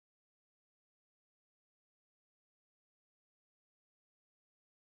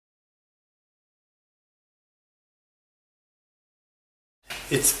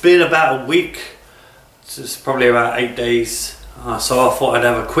It's been about a week, it's probably about 8 days, so I thought I'd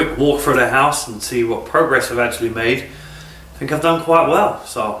have a quick walk through the house and see what progress I've actually made. I think I've done quite well,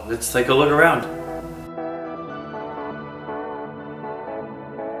 so let's take a look around.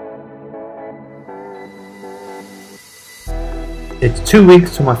 It's 2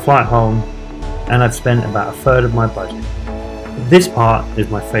 weeks to my flight home and I've spent about a third of my budget. This part is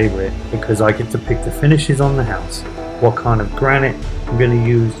my favourite because I get to pick the finishes on the house, what kind of granite I'm going to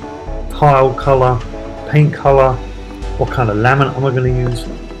use, tile colour, paint colour, what kind of laminate am I going to use.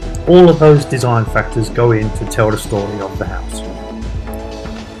 All of those design factors go in to tell the story of the house.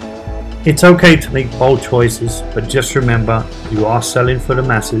 It's okay to make bold choices, but just remember you are selling for the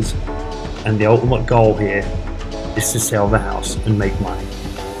masses and the ultimate goal here is to sell the house and make money.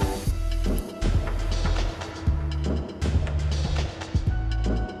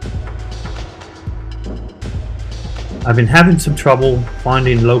 I've been having some trouble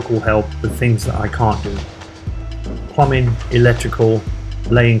finding local help with things that I can't do. Plumbing, electrical,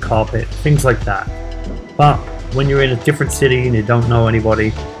 laying carpet, things like that. But when you're in a different city and you don't know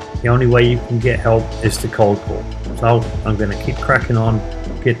anybody, the only way you can get help is to cold call. So I'm going to keep cracking on,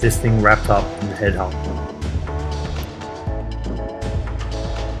 get this thing wrapped up and head home.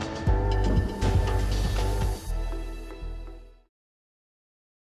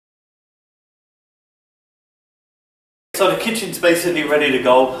 So the kitchen's basically ready to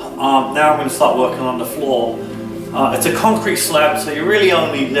go. Now I'm going to start working on the floor. It's a concrete slab, so you're really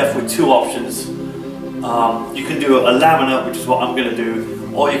only left with two options. You can do a laminate, which is what I'm going to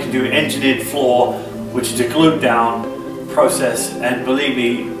do, or you can do engineered floor, which is a glued down process, and believe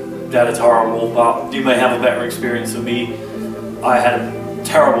me, that is horrible, but you may have a better experience than me. I had a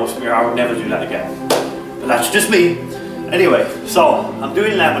terrible experience, I would never do that again. But that's just me. Anyway, so I'm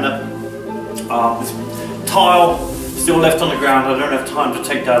doing laminate. This tile still left on the ground, I don't have time to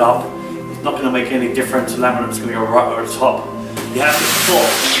take that up. It's not going to make any difference, the laminate's going to go right over the top. You have to put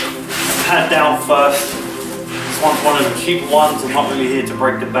a pad down first. This one's one of the cheap ones, I'm not really here to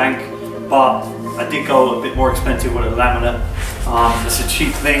break the bank, but I did go a bit more expensive with a laminate. It's a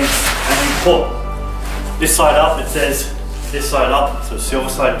cheap thing, and you put this side up, it says this side up, so silver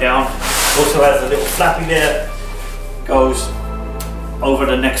side down. It also has a little flappy there, goes over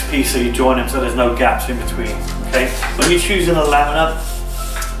the next piece, so you join them so there's no gaps in between. Okay, when you're choosing a laminate,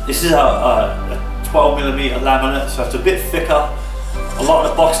 this is a 12mm laminate, so it's a bit thicker. A lot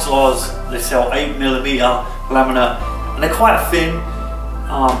of the box stores, they sell 8mm laminate, and they're quite thin.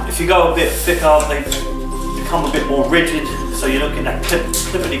 If you go a bit thicker, they become a bit more rigid, so you're looking at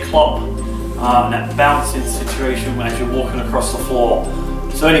clippity clop, that bouncing situation as you're walking across the floor.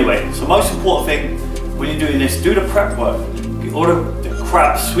 So anyway, so most important thing when you're doing this, do the prep work. Get all the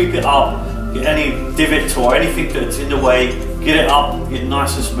crap, sweep it up. Get any divots or anything that's in the way, get it up, get it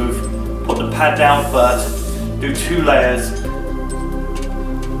nice and smooth. Put the pad down first, do 2 layers,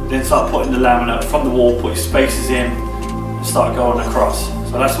 then start putting the laminate from the wall, put your spaces in, and start going across.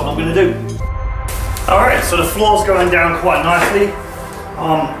 So that's what I'm going to do. Alright, so the floor's going down quite nicely.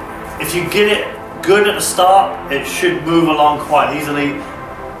 If you get it good at the start, it should move along quite easily.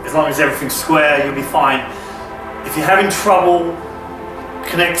 As long as everything's square, you'll be fine. If you're having trouble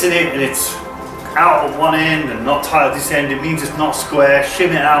connecting it and it's out of one end and not tight at this end, it means it's not square.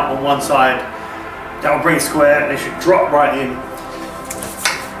 Shim it out on one side, that will bring it square, and it should drop right in.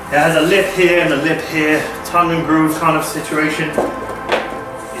 It has a lip here and a lip here, tongue and groove kind of situation.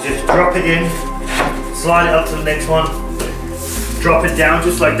 You just drop it in, slide it up to the next one, drop it down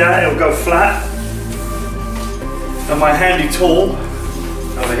just like that, it'll go flat. And my handy tool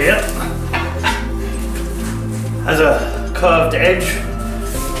over here has a curved edge.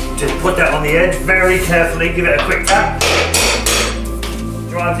 Just put that on the edge very carefully, give it a quick tap,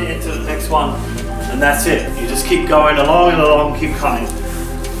 drive it into the next one, and that's it. You just keep going along and along, keep cutting.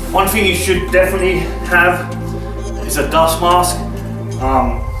 One thing you should definitely have is a dust mask.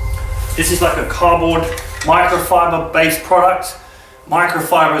 This is like a cardboard microfiber based product.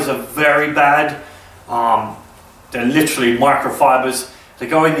 Microfibers are very bad. They're literally microfibers. They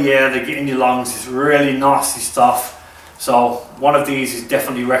go in the air, they get in your lungs, it's really nasty stuff. So one of these is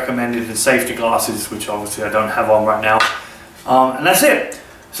definitely recommended, in safety glasses, which obviously I don't have on right now. And that's it.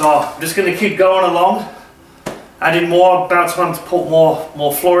 So I'm just going to keep going along, adding more, about time to put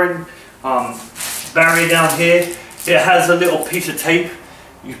more flooring. Barrier down here, it has a little piece of tape.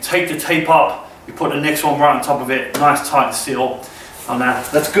 You take the tape up, you put the next one right on top of it, nice tight seal, and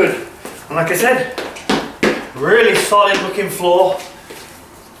that's good. And like I said, really solid looking floor.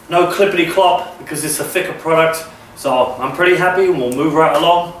 No clippity clop because it's a thicker product. So I'm pretty happy and we'll move right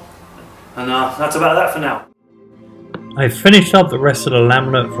along. And that's about that for now. I've finished up the rest of the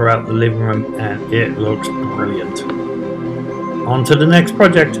laminate throughout the living room and it looks brilliant. On to the next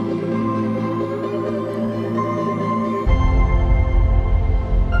project.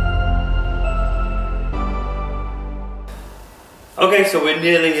 Okay, so we're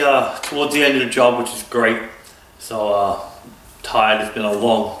nearly towards the end of the job, which is great. So tired, it's been a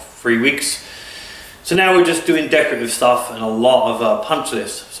long 3 weeks. So now we're just doing decorative stuff and a lot of punch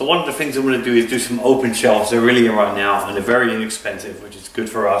lists. So one of the things I'm going to do is do some open shelves. They're really in right now and they're very inexpensive, which is good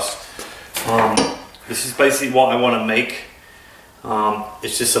for us. This is basically what I want to make.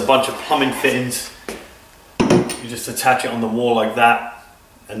 It's just a bunch of plumbing fittings. You just attach it on the wall like that,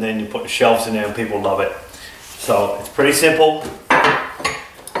 and then you put the shelves in there and people love it. So it's pretty simple.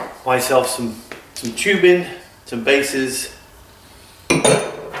 Buy yourself some tubing, some bases,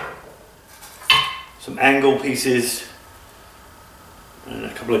 some angle pieces, and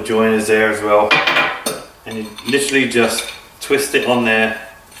a couple of joiners there as well. And you literally just twist it on there,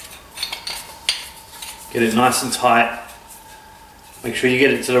 get it nice and tight. Make sure you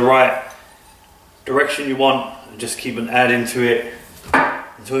get it to the right direction you want, and just keep on adding to it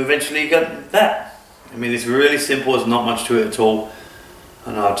until eventually you get that. I mean, it's really simple, there's not much to it at all.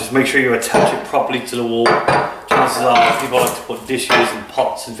 And just make sure you attach it properly to the wall. Chances are people like to put dishes and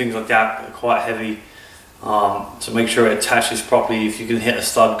pots and things like that, they're quite heavy. So make sure it attaches properly. If you can hit a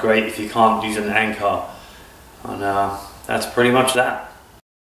stud, great. If you can't, use an anchor. And that's pretty much that.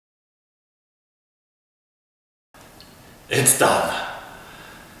 It's done.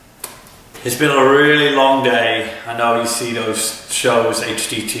 It's been a really long day. I know you see those shows,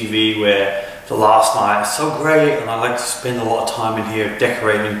 HGTV, where the last night is so great and I like to spend a lot of time in here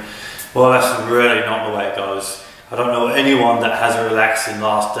decorating. Well, that's really not the way it goes. I don't know anyone that has a relaxing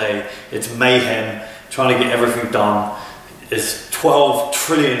last day. It's mayhem, trying to get everything done. There's 12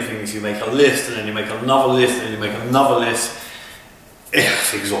 trillion things. You make a list and then you make another list and then you make another list.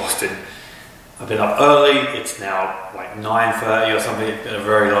 It's exhausting. I've been up early, it's now like 9:30 or something. It's been a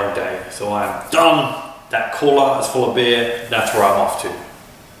very long day. So I'm done. That cooler is full of beer, that's where I'm off to.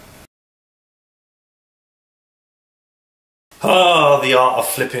 Oh, the art of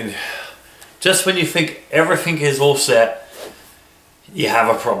flipping. Just when you think everything is all set, you have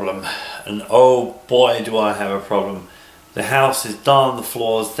a problem. And oh boy, do I have a problem. The house is done, the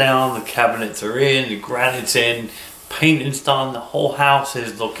floor's down, the cabinets are in, the granite's in, painting's done, the whole house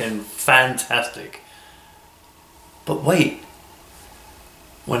is looking fantastic. But wait,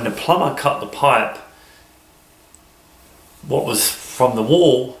 when the plumber cut the pipe, what was from the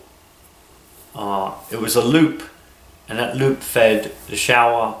wall, it was a loop. And that loop fed the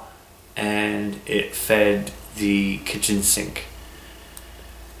shower and it fed the kitchen sink.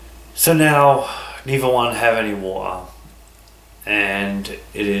 So now neither one have any water and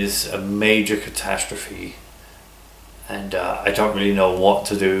it is a major catastrophe, and I don't really know what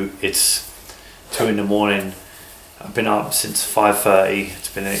to do. It's 2 in the morning. I've been up since 5:30. It's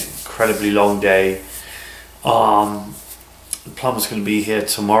been an incredibly long day. The plumber's going to be here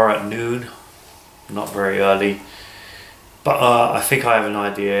tomorrow at noon, not very early. But I think I have an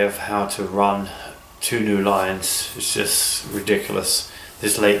idea of how to run 2 new lines. It's just ridiculous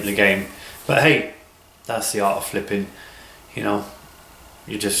this late in the game. But hey, that's the art of flipping. You know,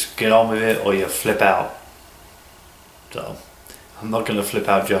 you just get on with it or you flip out. So I'm not going to flip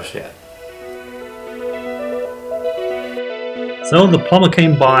out just yet. So the plumber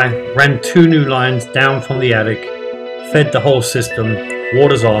came by, ran 2 new lines down from the attic, fed the whole system,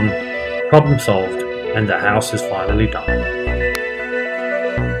 water's on, problem solved. And the house is finally done.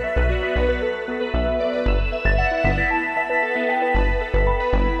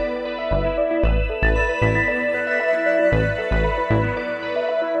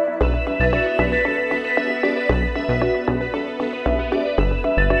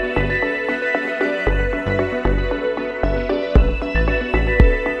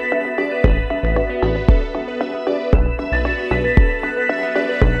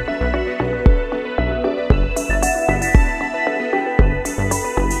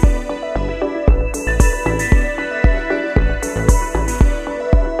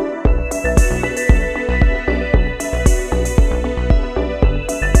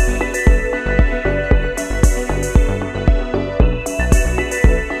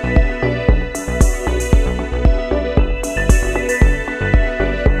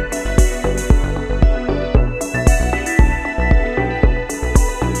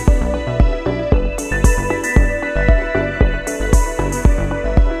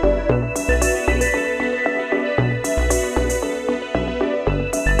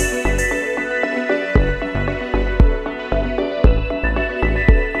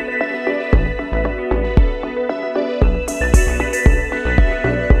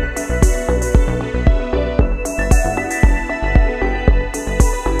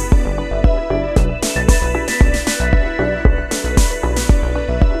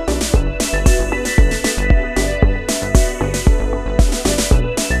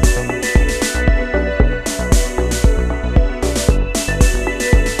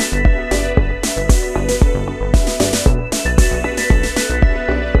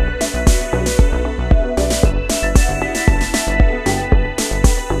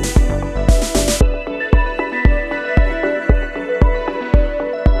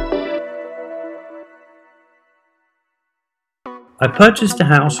 I purchased a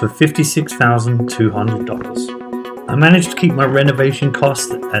house for $56,200. I managed to keep my renovation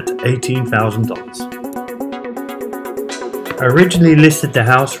cost at $18,000. I originally listed the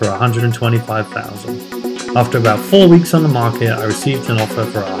house for $125,000. After about 4 weeks on the market, I received an offer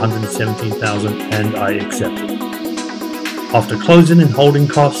for $117,000 and I accepted. After closing and holding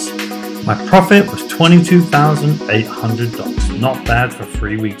costs, my profit was $22,800. Not bad for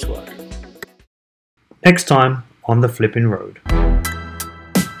 3 weeks' work. Next time on the Flipping Road.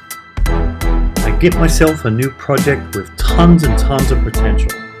 I get myself a new project with tons and tons of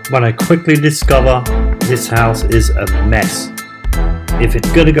potential, but I quickly discover this house is a mess. If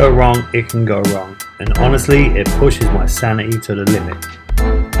it's gonna go wrong, it can go wrong, and honestly, it pushes my sanity to the limit.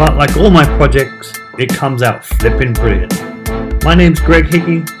 But like all my projects, it comes out flipping brilliant. My name's Greg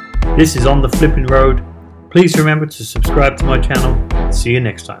Hickey. This is On the Flipping Road. Please remember to subscribe to my channel. See you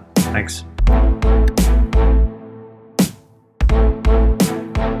next time. Thanks.